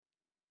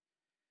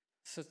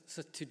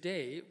So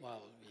today,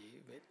 while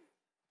we wait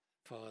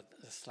for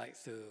the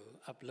slides to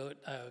upload,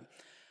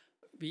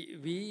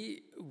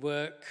 we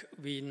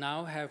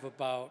now have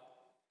about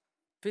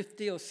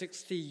 50 or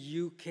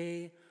 60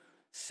 UK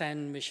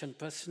SAN mission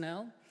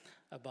personnel,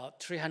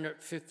 about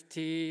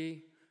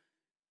 350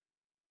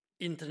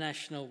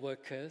 international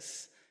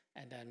workers,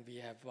 and then we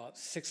have about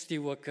 60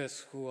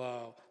 workers who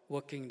are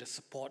working the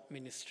support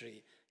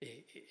ministry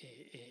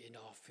in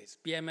office.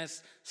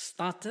 BMS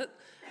started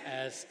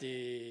as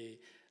the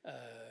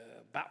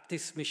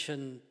Baptist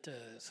Mission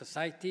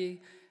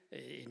Society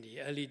in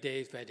the early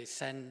days, where they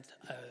sent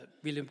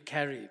William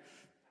Carey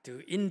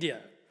to India.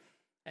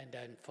 And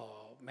then for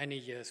many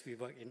years, we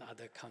worked in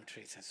other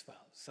countries as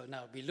well. So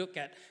now we look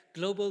at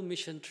global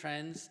mission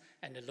trends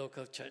and the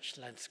local church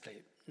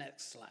landscape.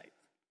 Next slide.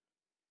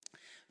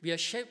 We are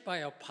shaped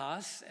by our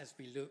past as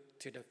we look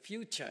to the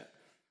future.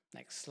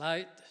 Next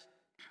slide.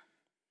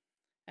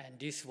 And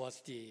this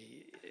was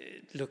the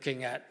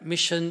looking at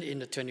mission in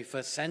the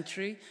 21st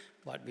century,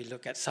 but we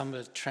look at some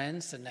of the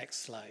trends. The next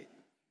slide.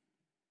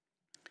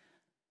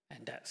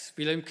 And that's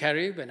William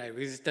Carey when I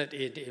visited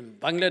in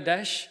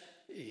Bangladesh.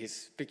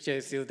 His picture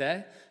is still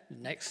there.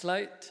 Next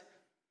slide.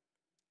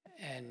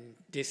 And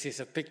this is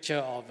a picture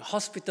of a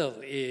hospital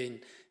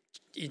in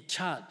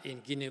Chad, in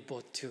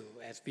Guinea-Bissau.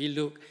 As we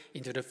look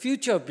into the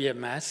future of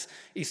BMS,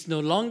 it's no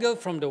longer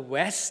from the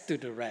West to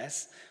the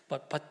rest,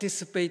 but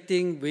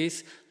participating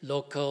with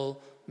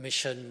local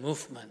mission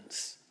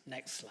movements.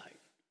 Next slide.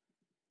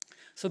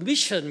 So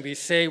mission, we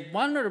say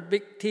one of the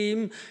big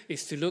themes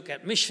is to look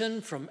at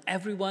mission from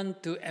everyone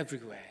to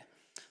everywhere.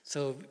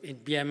 So in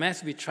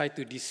BMS, we try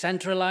to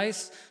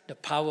decentralize the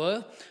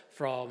power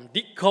from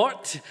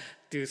discord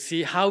to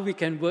see how we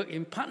can work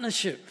in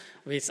partnership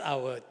with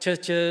our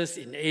churches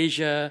in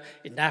Asia,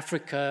 in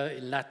Africa,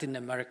 in Latin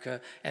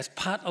America, as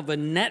part of a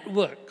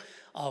network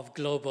of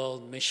global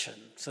mission.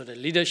 So the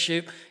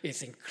leadership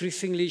is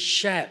increasingly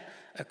shared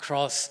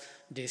across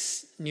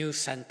these new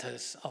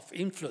centers of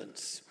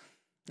influence.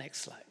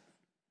 Next slide.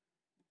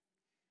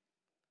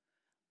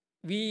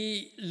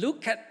 We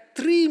look at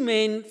three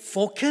main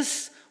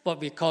focus, what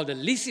we call the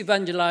least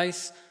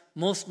evangelized,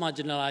 most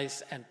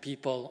marginalized, and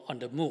people on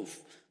the move.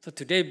 So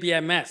today,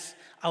 BMS,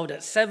 out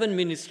at 7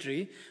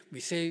 ministry, we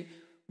say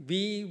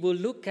we will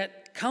look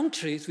at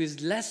countries with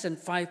less than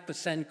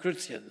 5%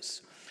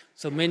 Christians.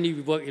 So mainly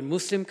we work in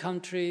Muslim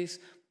countries,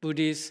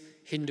 Buddhist,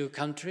 Hindu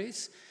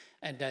countries.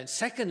 And then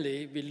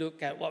secondly, we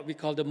look at what we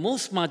call the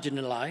most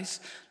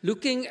marginalized,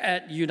 looking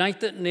at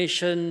United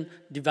Nations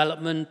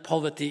Development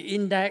Poverty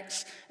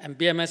Index, and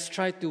BMS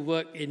tried to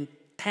work in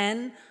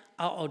 10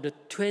 out of the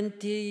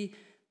 20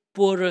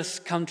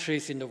 poorest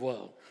countries in the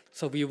world.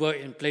 So we work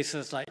in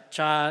places like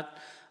Chad,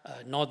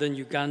 northern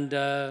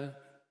Uganda,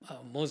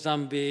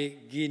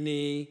 Mozambique,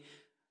 Guinea,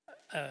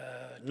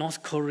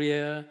 North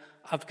Korea,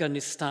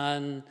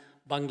 Afghanistan,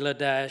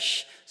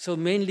 Bangladesh. So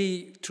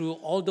mainly through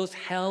all those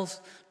health,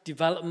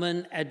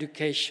 development,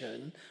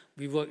 education,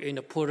 we work in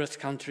the poorest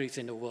countries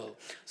in the world.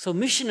 So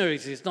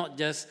missionaries is not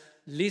just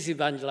least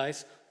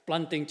evangelized,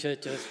 planting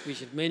churches,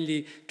 which is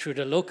mainly through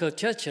the local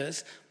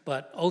churches,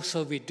 but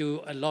also we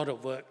do a lot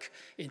of work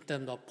in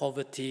terms of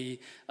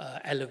poverty,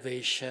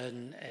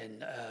 elevation,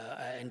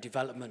 and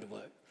development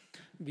work.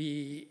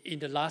 In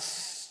the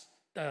last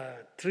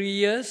 3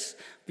 years,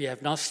 we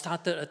have now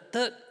started a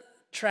third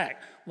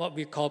track, what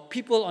we call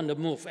people on the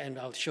move, and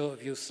I'll show a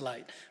few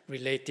slides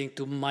relating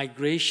to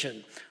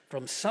migration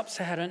from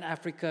sub-Saharan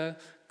Africa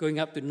going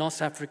up to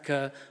North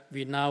Africa.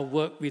 We now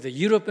work with the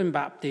European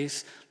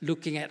Baptists,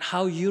 looking at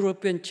how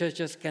European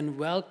churches can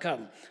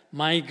welcome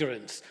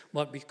migrants,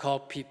 what we call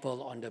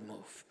people on the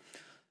move.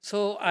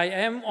 So I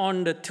am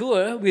on the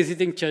tour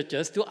visiting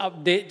churches to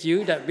update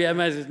you that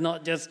BMS is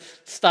not just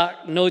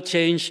stuck, no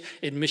change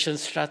in mission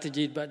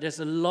strategy, but there's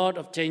a lot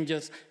of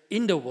changes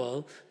in the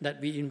world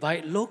that we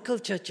invite local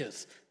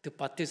churches to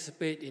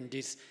participate in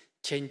these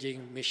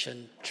changing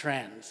mission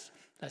trends.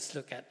 Let's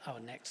look at our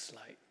next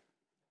slide.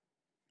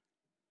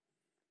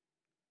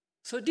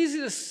 So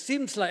this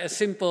seems like a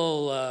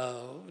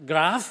simple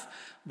graph,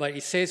 but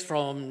it says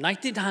from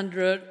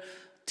 1900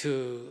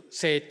 to,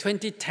 say,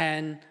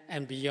 2010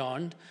 and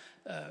beyond,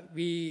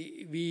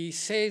 we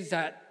say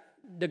that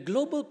the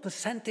global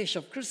percentage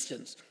of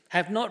Christians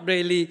have not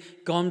really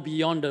gone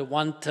beyond the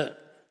 1/3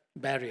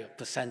 barrier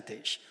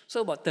percentage.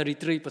 So about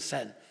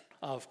 33%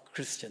 of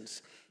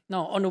Christians.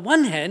 Now, on the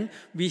one hand,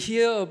 we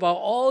hear about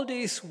all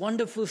these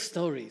wonderful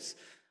stories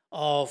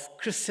of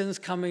Christians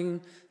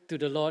coming to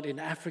the Lord in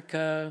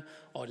Africa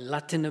or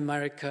Latin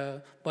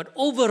America, but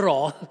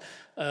overall,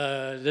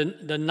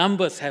 the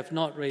numbers have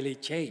not really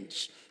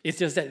changed. It's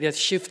just that they've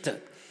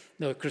shifted.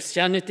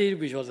 Christianity,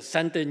 which was a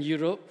center in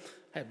Europe,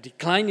 have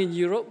declined in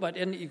Europe, but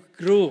then it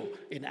grew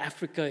in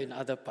Africa and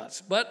other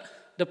parts. But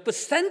the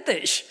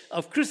percentage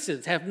of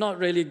Christians have not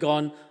really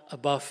gone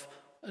above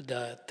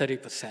the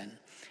 30%.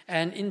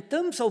 And in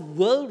terms of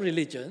world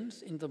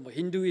religions, in terms of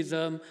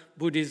Hinduism,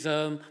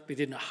 Buddhism,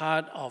 within the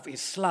heart of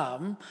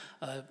Islam,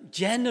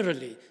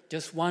 generally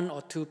just 1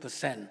 or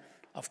 2%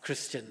 of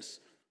Christians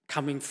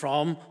coming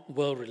from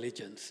world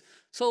religions.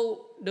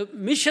 So the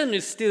mission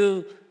is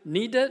still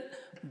needed,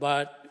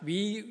 but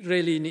we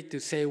really need to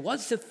say,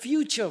 what's the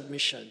future of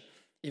mission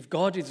if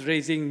God is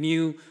raising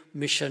new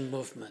mission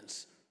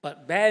movements?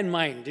 But bear in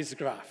mind this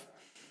graph.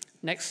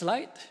 Next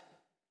slide.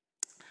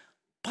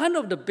 Part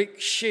of the big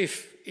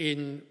shift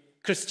in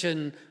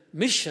Christian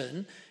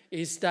mission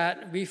is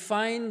that we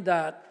find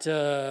that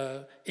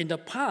in the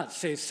past,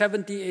 say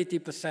 70,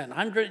 80%,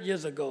 100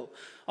 years ago,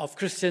 of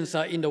Christians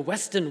are in the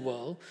Western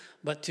world,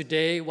 but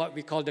today what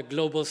we call the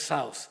global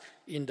South,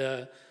 in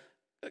the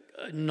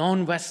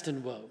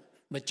non-Western world.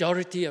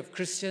 Majority of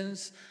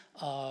Christians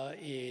are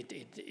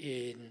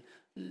in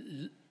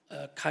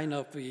kind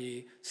of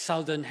the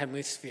Southern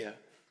Hemisphere.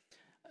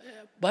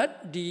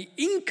 But the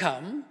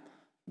income,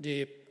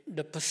 the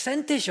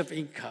percentage of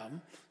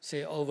income,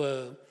 say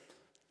over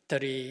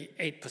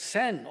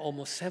 38%,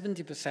 almost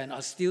 70%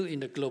 are still in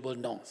the global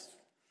North.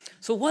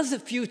 So what's the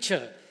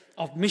future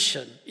of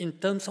mission in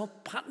terms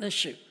of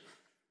partnership,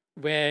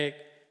 where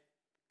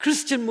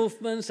Christian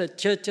movements and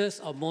churches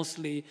are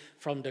mostly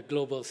from the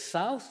global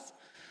South,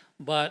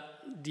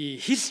 but the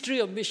history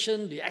of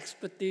mission, the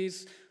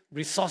expertise,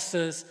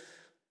 resources,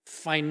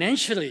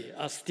 financially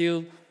are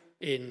still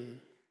in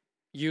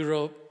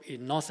Europe,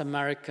 in North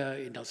America,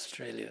 in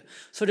Australia.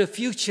 So the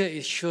future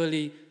is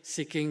surely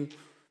seeking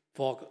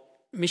for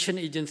mission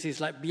agencies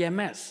like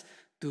BMS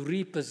to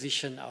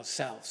reposition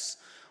ourselves,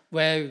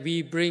 where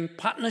we bring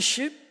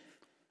partnership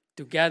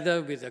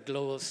together with the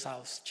Global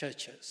South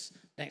churches.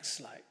 Next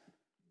slide.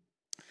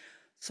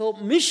 So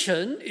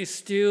mission is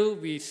still,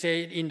 we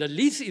say, in the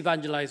least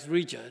evangelized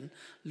region,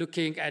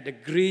 looking at the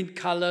green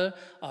color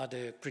are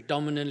the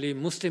predominantly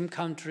Muslim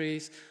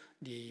countries,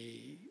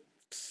 the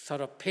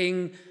sort of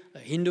pink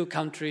Hindu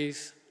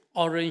countries,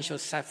 orange or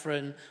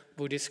saffron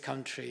Buddhist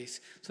countries.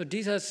 So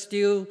these are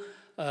still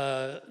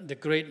the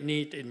great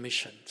need in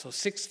mission. So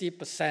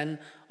 60%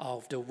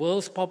 of the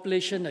world's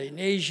population are in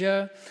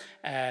Asia,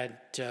 and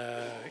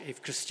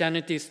if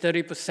Christianity is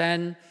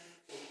 30%,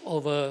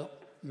 over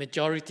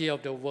majority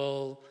of the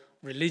world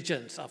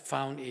religions are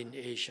found in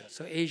Asia.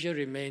 So Asia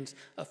remains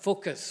a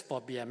focus for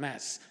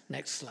BMS.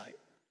 Next slide.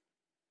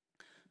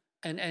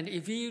 And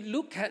if you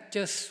look at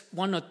just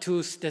one or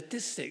two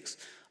statistics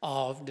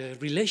of the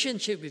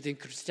relationship between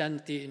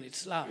Christianity and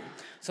Islam.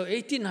 So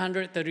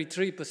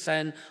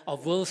 1933%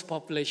 of world's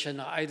population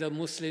are either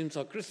Muslims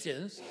or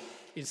Christians.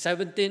 In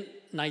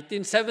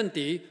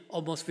 1970,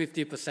 almost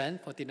 50%,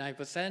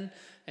 49%.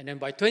 And then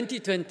by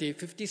 2020,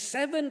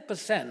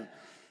 57%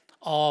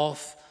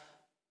 of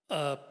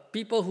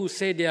people who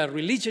say they are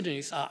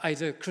religionists are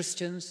either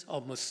Christians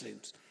or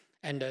Muslims.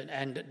 And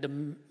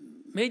the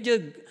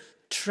major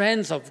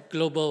trends of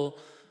global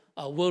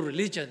world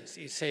religions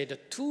is, say, the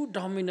two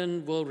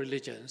dominant world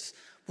religions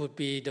would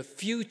be the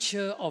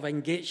future of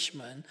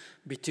engagement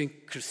between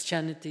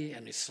Christianity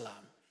and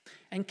Islam.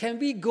 And can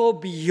we go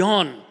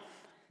beyond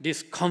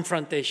this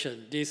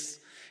confrontation? This,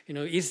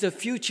 is the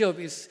future of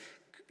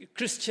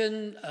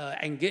Christian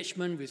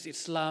engagement with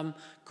Islam,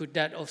 could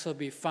that also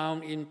be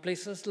found in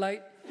places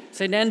like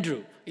St.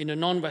 Andrew in the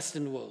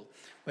non-Western world,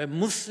 where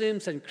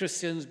Muslims and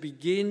Christians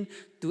begin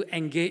to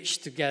engage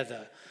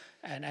together?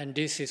 And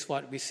this is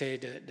what we say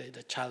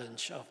the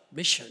challenge of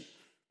mission.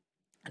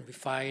 And we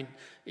find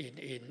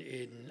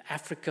in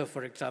Africa,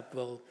 for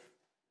example,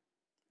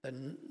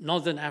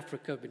 Northern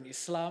Africa being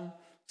Islam,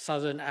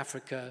 Southern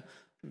Africa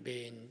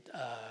being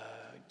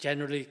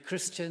generally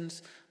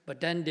Christians, but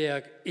then there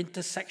are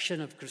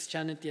intersection of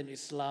Christianity and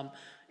Islam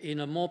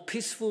in a more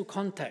peaceful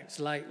context,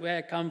 like where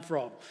I come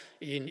from,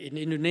 in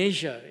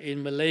Indonesia,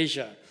 in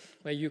Malaysia,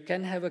 where you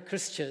can have a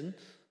Christian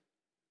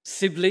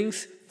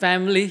siblings,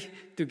 family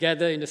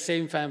together in the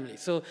same family.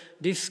 So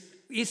this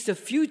is the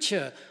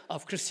future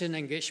of Christian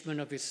engagement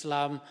of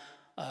Islam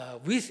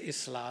with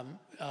Islam,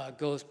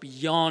 goes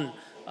beyond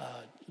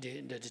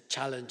the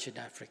challenge in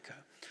Africa.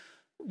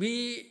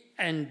 We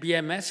and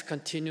BMS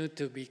continue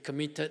to be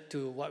committed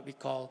to what we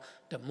call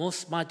the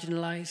most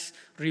marginalized,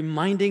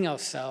 reminding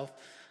ourselves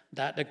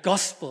that the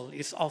gospel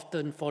is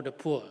often for the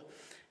poor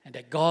and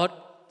that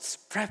God's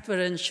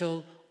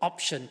preferential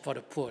option for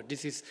the poor.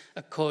 This is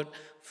a quote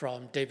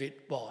from David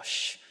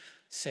Bosch,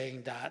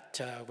 saying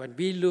that when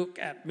we look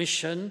at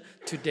mission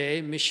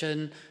today,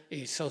 mission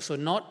is also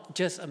not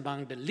just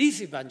among the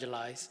least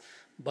evangelized,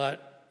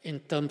 but in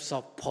terms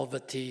of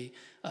poverty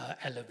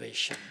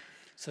elevation.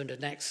 So the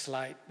next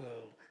slide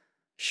will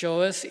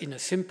show us in a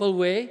simple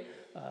way,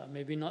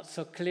 maybe not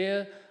so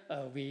clear.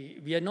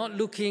 We are not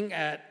looking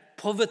at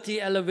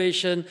poverty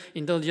elevation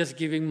in terms of just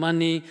giving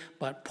money,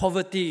 but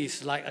poverty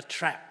is like a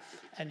trap.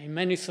 And in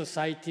many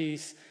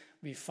societies,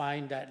 we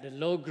find that the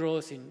low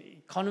growth in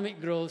economic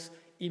growth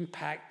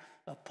impact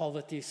a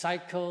poverty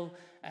cycle,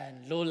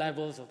 and low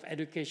levels of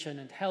education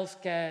and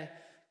healthcare,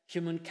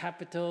 human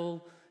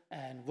capital,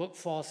 and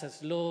workforce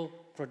has low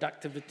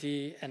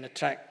productivity and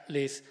attract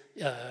less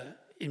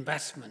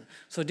investment.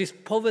 So this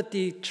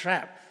poverty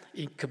trap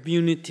in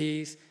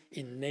communities,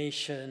 in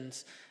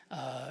nations,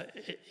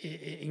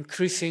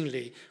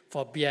 increasingly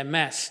for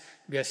BMS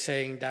we are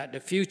saying that the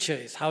future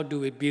is how do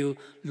we build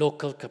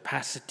local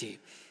capacity?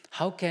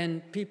 How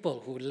can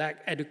people who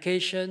lack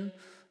education,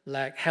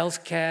 lack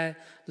healthcare,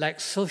 lack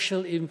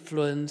social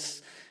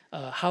influence,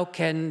 how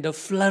can the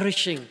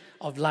flourishing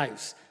of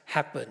lives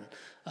happen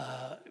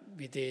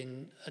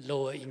within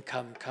lower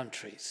income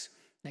countries?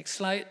 Next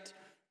slide.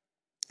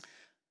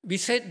 We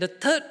said the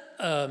third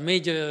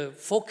major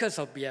focus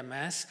of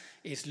BMS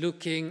is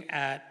looking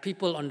at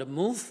people on the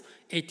move,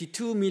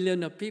 82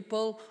 million of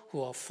people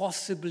who are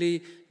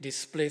forcibly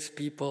displaced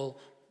people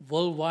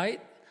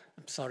worldwide.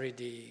 I'm sorry,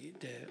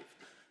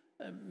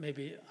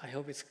 maybe I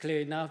hope it's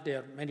clear enough. There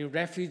are many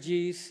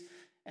refugees,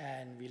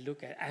 and we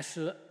look at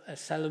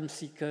asylum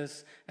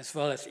seekers as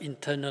well as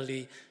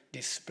internally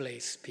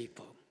displaced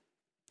people.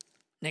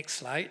 Next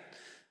slide.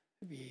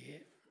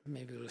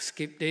 Maybe we'll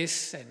skip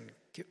this and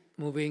keep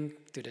moving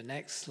to the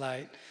next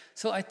slide.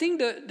 So I think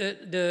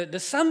the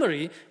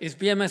summary is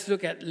BMS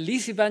look at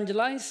least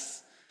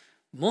evangelized,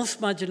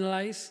 most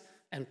marginalized,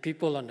 and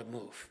people on the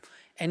move.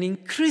 And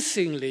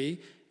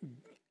increasingly,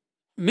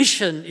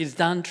 mission is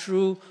done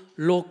through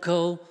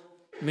local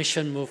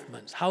mission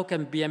movements. How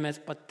can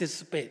BMS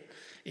participate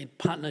in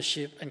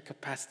partnership and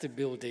capacity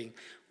building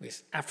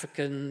with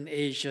African,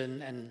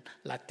 Asian, and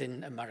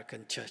Latin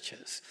American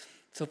churches?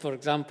 So, for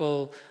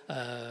example,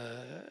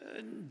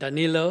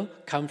 Danilo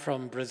comes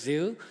from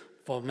Brazil.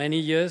 For many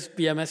years,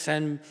 BMS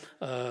sent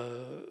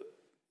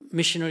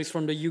missionaries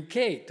from the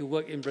UK to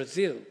work in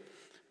Brazil.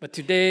 But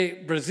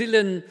today,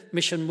 Brazilian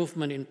mission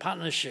movement in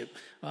partnership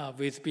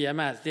with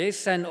BMS, they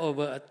send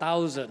over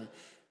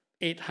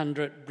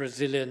 1,800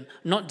 Brazilian,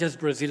 not just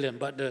Brazilian,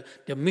 but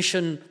the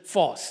mission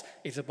force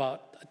is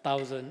about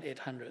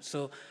 1,800.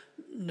 So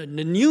the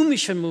new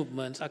mission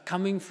movements are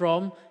coming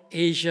from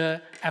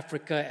Asia,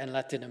 Africa, and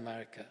Latin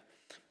America.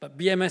 But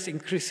BMS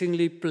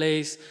increasingly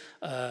plays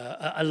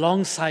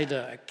alongside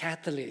a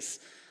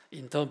catalyst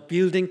in terms of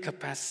building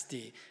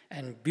capacity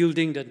and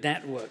building the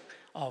network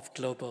of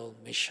global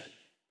mission.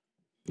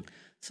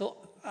 So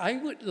I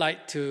would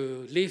like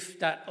to leave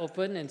that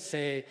open and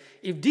say,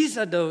 if these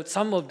are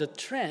some of the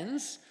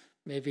trends,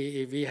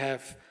 maybe if we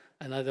have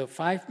another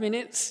 5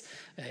 minutes,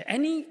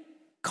 any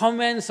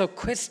comments or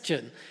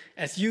question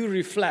as you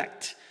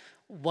reflect,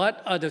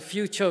 what are the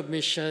future of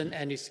mission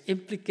and its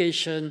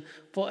implication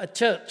for a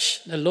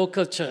church, a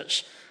local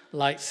church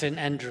like St.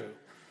 Andrew?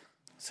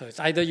 So it's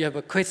either you have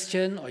a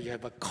question or you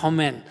have a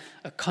comment,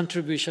 a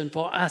contribution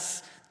for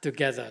us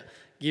together.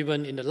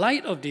 Given in the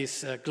light of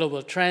these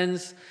global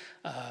trends,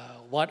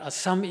 what are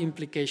some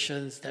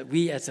implications that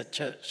we as a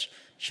church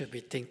should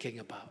be thinking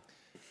about?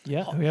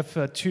 Yeah, we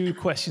have 2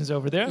 questions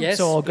over there. Yes,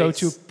 so I'll go please.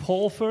 to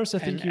Paul first. I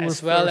think you were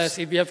as well first. as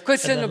if you have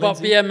questions about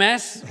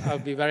BMS, I'll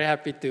be very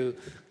happy to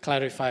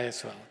clarify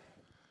as well.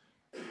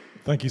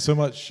 Thank you so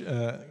much,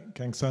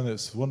 Kang-San.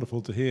 It's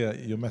wonderful to hear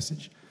your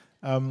message.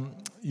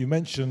 You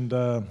mentioned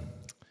the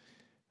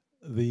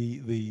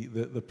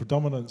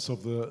predominance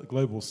of the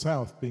global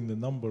south being the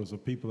numbers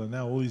of people, and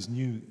now all these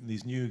new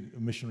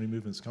missionary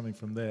movements coming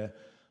from there.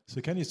 So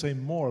can you say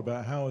more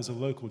about how, as a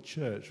local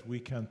church, we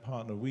can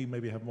partner? We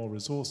maybe have more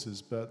resources,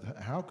 but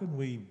how can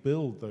we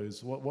build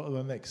those? What are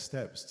the next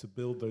steps to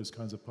build those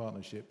kinds of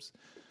partnerships?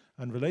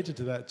 And related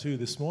to that too,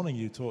 this morning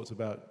you talked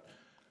about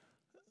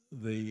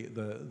the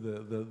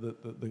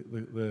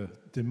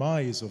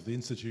demise of the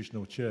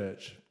institutional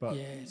church, but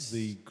yes,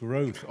 the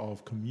growth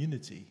of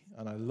community.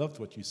 And I loved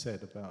what you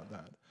said about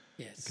that.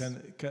 Yes.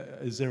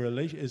 Is there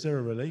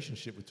a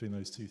relationship between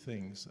those two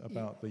things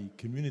about the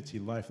community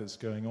life that's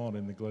going on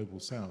in the global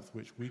south,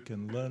 which we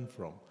can learn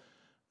from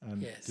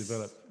and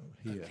develop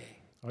here? Okay.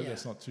 I hope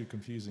that's not too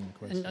confusing a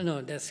question.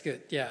 No, that's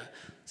good. Yeah.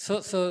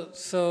 So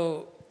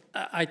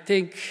I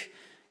think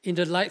in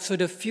the light, so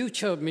the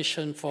future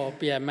mission for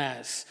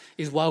BMS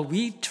is while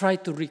we try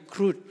to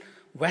recruit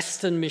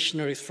Western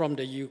missionaries from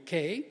the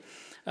UK,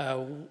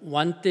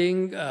 one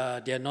thing,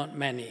 there are not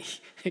many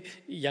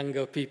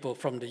younger people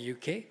from the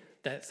UK.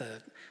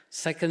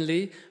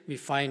 Secondly, we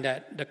find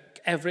that the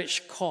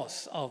average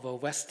cost of a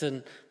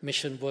Western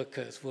mission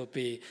workers will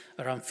be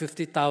around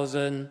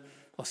 50,000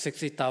 or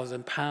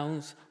 60,000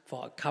 pounds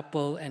for a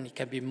couple, and it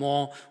can be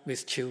more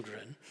with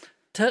children.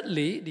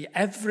 Thirdly, the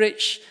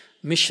average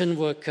mission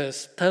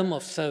workers' term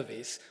of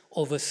service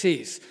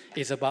overseas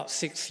is about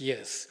 6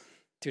 years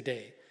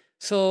today.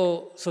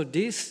 So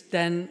this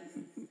then,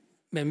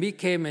 when we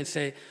came and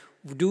say,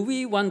 do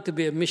we want to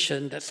be a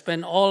mission that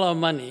spend all our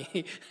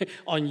money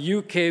on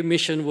UK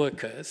mission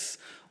workers,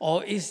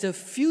 or is the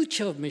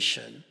future of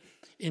mission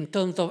in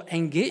terms of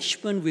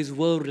engagement with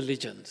world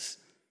religions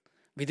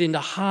within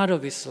the heart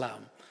of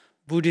Islam,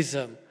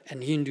 Buddhism,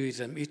 and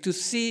Hinduism, is to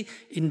see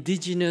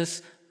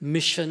indigenous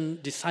mission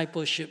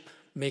discipleship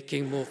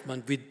making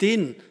movement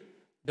within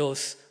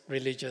those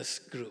religious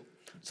groups.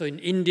 So in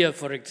India,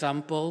 for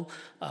example,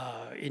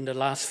 in the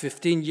last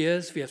 15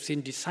 years, we have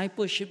seen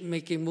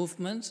discipleship-making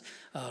movements,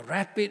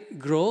 rapid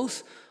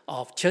growth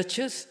of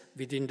churches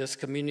within those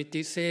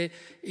communities. Say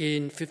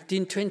in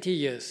 15, 20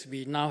 years,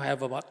 we now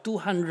have about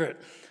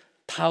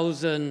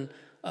 200,000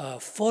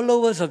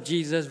 followers of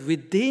Jesus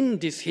within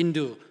these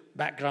Hindu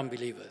background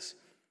believers.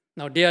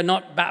 Now, they are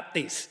not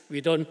Baptists.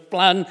 We don't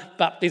plan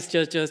Baptist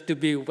churches to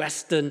be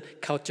Western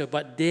culture,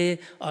 but they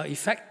are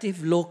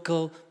effective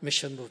local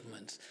mission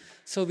movements.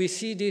 So we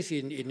see this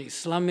in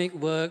Islamic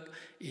work,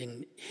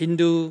 in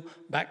Hindu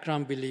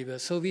background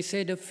believers. So we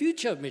say the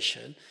future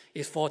mission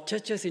is for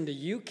churches in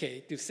the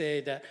UK to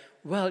say that,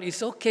 well,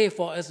 it's okay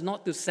for us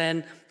not to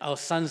send our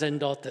sons and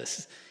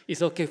daughters.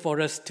 It's okay for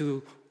us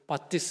to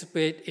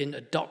participate in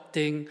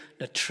adopting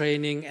the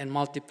training and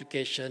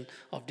multiplication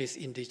of this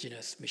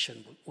indigenous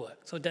mission work.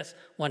 So that's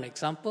one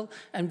example.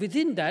 And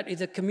within that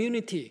is a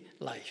community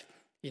life.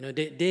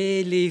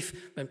 They live,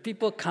 when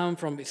people come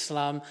from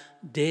Islam,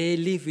 they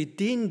live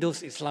within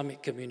those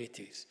Islamic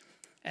communities.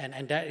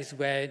 And that is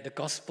where the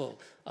gospel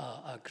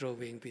are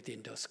growing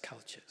within those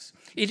cultures.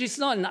 It is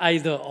not an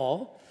either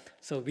or.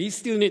 So we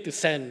still need to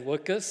send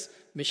workers,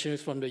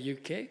 missionaries from the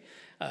UK,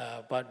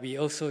 but we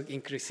also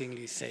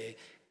increasingly say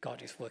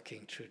God is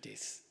working through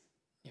these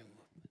new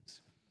movements.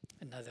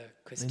 Another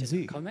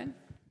question or comment?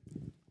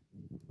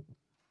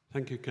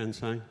 Thank you,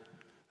 Kang-San.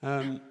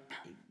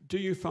 Do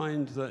you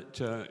find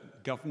that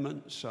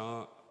governments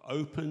are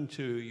open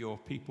to your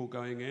people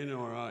going in,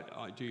 or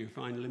do you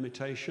find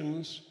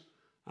limitations?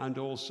 And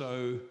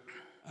also,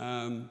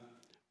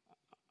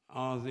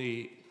 are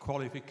the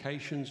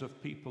qualifications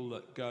of people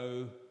that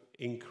go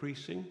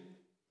increasing?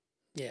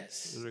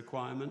 Yes. The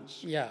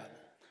requirements? Yeah.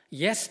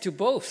 Yes to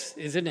both,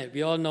 isn't it?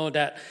 We all know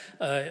that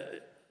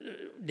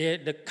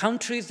the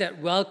countries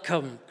that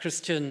welcome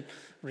Christian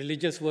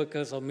religious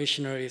workers or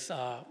missionaries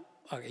are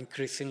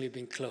increasingly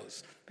being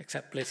closed,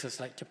 except places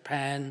like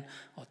Japan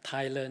or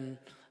Thailand,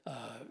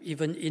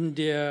 even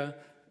India.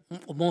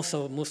 Most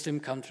of Muslim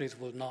countries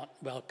will not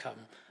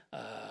welcome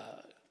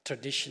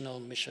traditional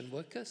mission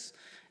workers.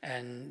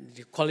 And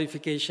the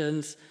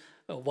qualifications,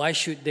 why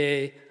should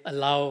they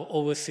allow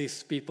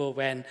overseas people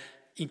when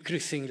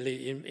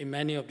increasingly in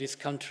many of these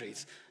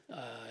countries,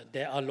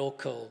 there are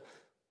local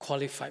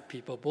qualified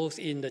people, both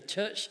in the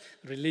church,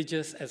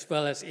 religious, as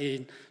well as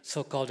in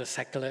so-called the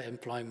secular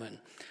employment.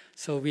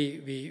 So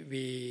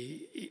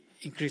we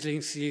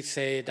increasingly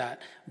say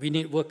that we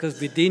need workers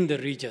within the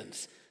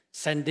regions,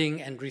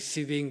 sending and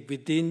receiving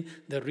within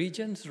the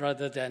regions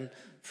rather than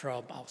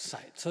from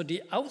outside. So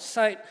the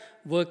outside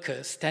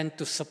workers tend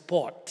to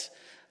support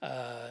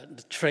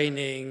the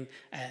training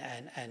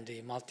and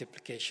the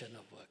multiplication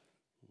of work.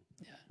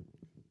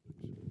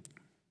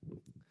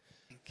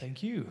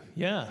 Thank you.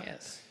 Yeah.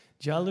 Yes.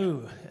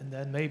 Jalu, and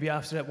then maybe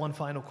after that one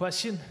final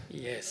question.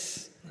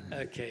 Yes.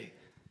 Okay.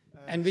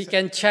 And we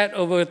can chat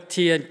over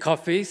tea and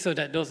coffee so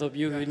that those of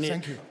you who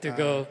need to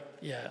go.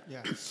 Yeah.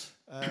 Yeah.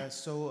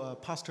 So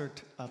Pastor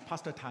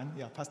Tan,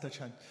 Pastor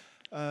Chen,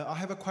 I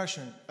have a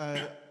question.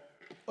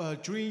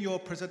 During your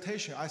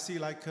presentation, I see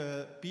like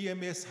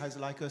BMS has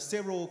like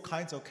several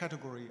kinds of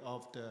category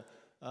of the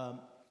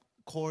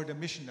called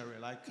missionary,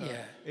 like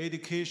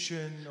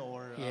education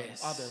or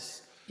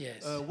others.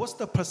 Yes. What's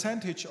the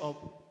percentage of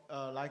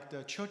like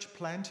the church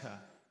planter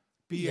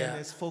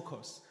BMS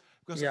focus?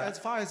 Because as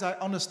far as I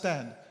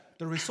understand,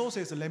 the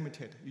resources are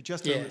limited. You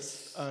just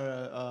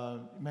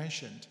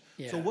mentioned.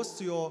 So what's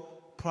your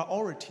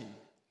priority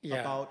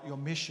about your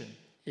mission?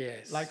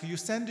 Yes. Like you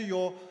send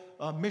your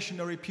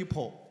missionary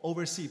people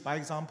overseas, by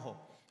example,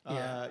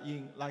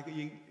 in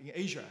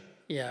Asia.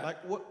 Yeah.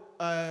 Like what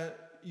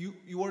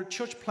you are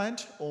church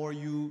plant, or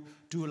you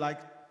do like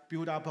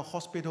build up a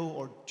hospital,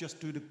 or just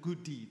do the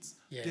good deeds?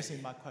 This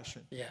is my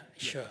question.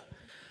 Sure.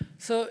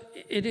 So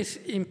it is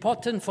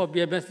important for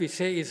BMS, we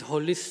say, is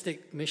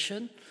holistic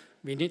mission.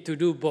 We need to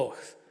do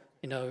both.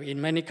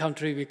 In many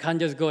countries, we can't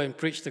just go and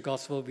preach the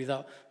gospel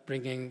without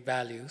bringing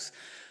values.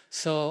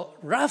 So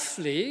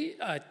roughly,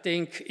 I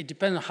think it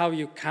depends on how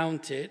you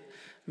count it,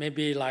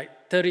 maybe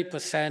like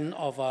 30%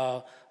 of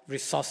our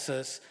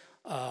resources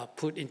are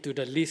put into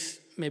the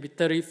least, maybe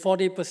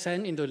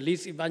 40% into the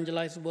least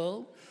evangelized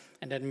world,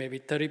 and then maybe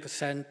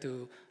 30%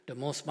 to the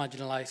most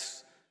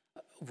marginalized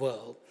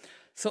world.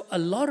 So a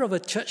lot of the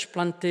church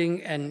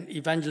planting and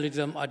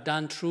evangelism are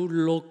done through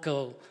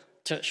local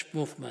church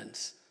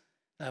movements.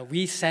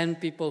 We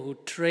send people who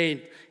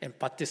train and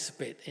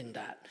participate in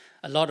that.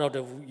 A lot of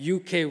the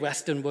UK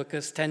Western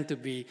workers tend to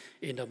be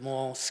in the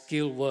more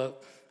skilled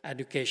work,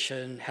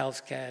 education,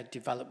 healthcare,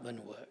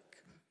 development work.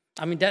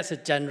 I mean, that's a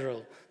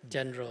general.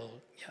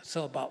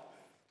 So about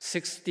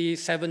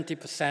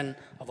 60-70%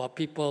 of our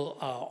people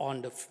are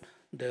on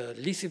the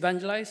least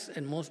evangelized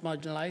and most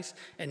marginalized,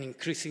 and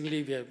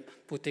increasingly we are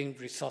putting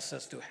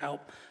resources to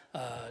help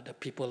the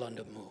people on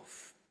the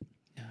move.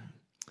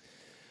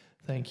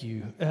 Thank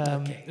you.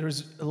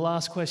 There's a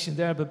last question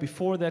there, but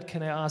before that,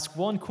 can I ask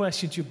one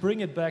question to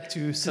bring it back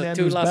to St.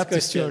 Andrew's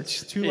Baptist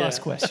Church? Two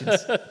last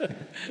questions.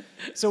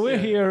 So we're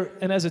here,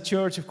 and as a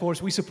church, of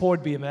course, we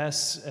support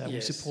BMS, we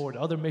support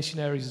other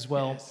missionaries as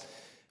well. Yes.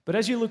 But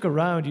as you look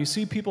around, you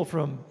see people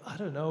from, I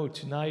don't know,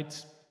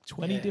 tonight,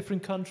 20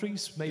 different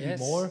countries, maybe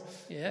more.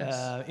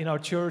 Yes. In our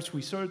church,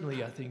 we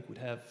certainly, I think, would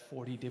have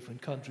 40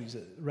 different countries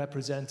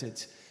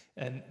represented,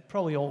 and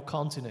probably all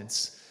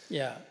continents.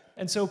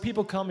 And so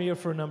people come here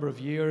for a number of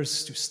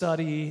years to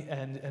study,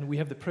 and we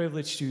have the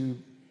privilege to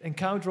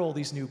encounter all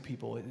these new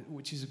people,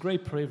 which is a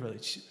great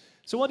privilege.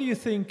 So what do you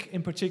think,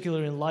 in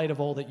particular, in light of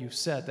all that you've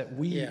said, that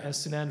we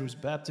as St. Andrew's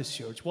Baptist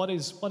Church, what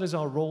is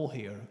our role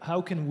here?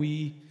 How can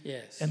we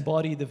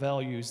embody the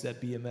values that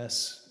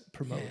BMS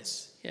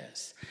promotes?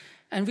 Yes.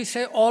 And we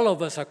say all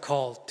of us are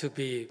called to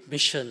be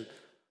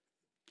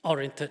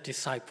mission-oriented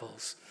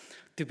disciples,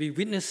 to be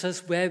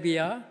witnesses where we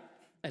are.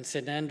 And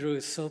St. Andrew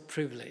is so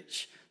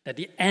privileged that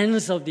the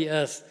ends of the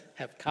earth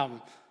have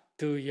come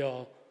to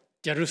your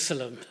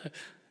Jerusalem,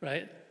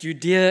 right?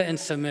 Judea and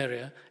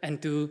Samaria,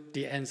 and to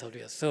the ends of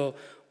the earth. So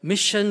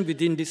mission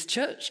within this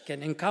church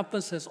can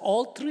encompass us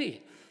all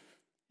three.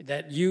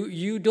 That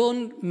you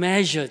don't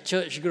measure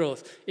church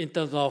growth in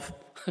terms of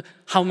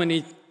how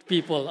many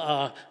people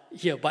are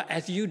here, but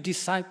as you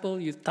disciple,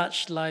 you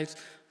touch lives,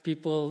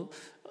 people,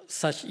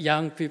 such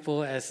young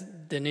people as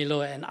Danilo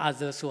and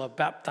others who are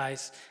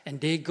baptized, and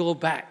they go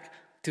back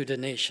to the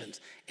nations.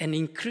 And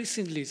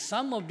increasingly,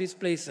 some of these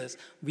places,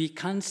 we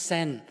can't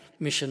send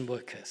mission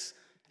workers.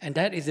 And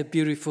that is a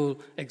beautiful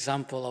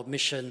example of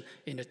mission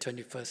in the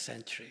 21st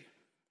century.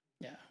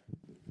 Yeah.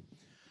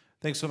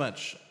 Thanks so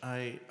much.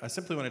 I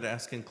simply wanted to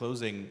ask in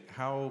closing,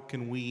 how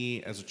can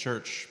we as a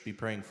church be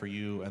praying for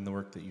you and the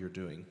work that you're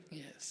doing?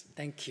 Yes,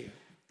 thank you.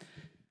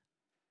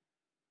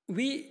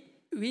 We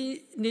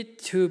need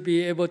to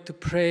be able to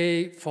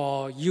pray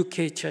for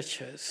UK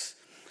churches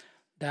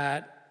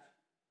that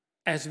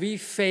as we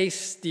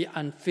face the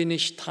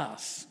unfinished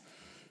task,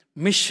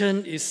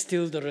 mission is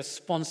still the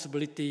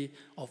responsibility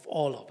of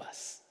all of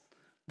us,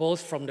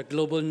 both from the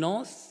global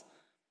north,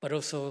 but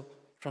also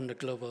from the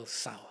global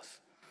south.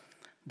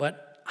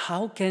 But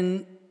how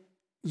can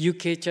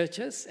UK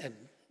churches and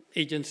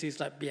agencies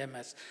like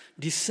BMS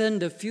discern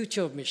the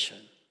future of mission?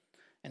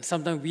 And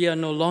sometimes we are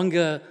no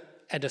longer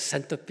at the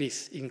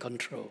centerpiece in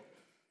control.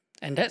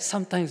 And that's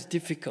sometimes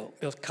difficult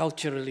because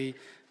culturally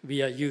we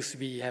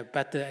have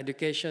better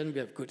education, we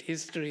have good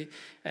history,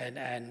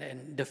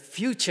 and the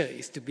future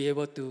is to be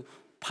able to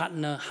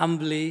partner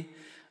humbly.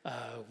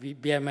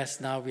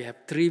 BMS now, we have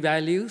 3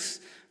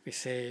 values. We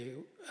say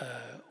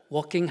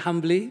walking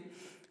humbly,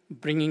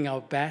 bringing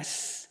our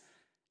best,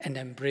 and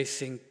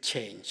embracing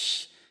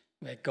change,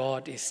 where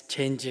God is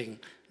changing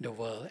the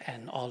world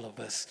and all of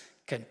us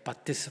can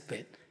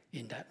participate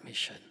in that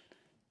mission.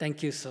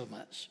 Thank you so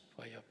much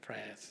for your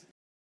prayers.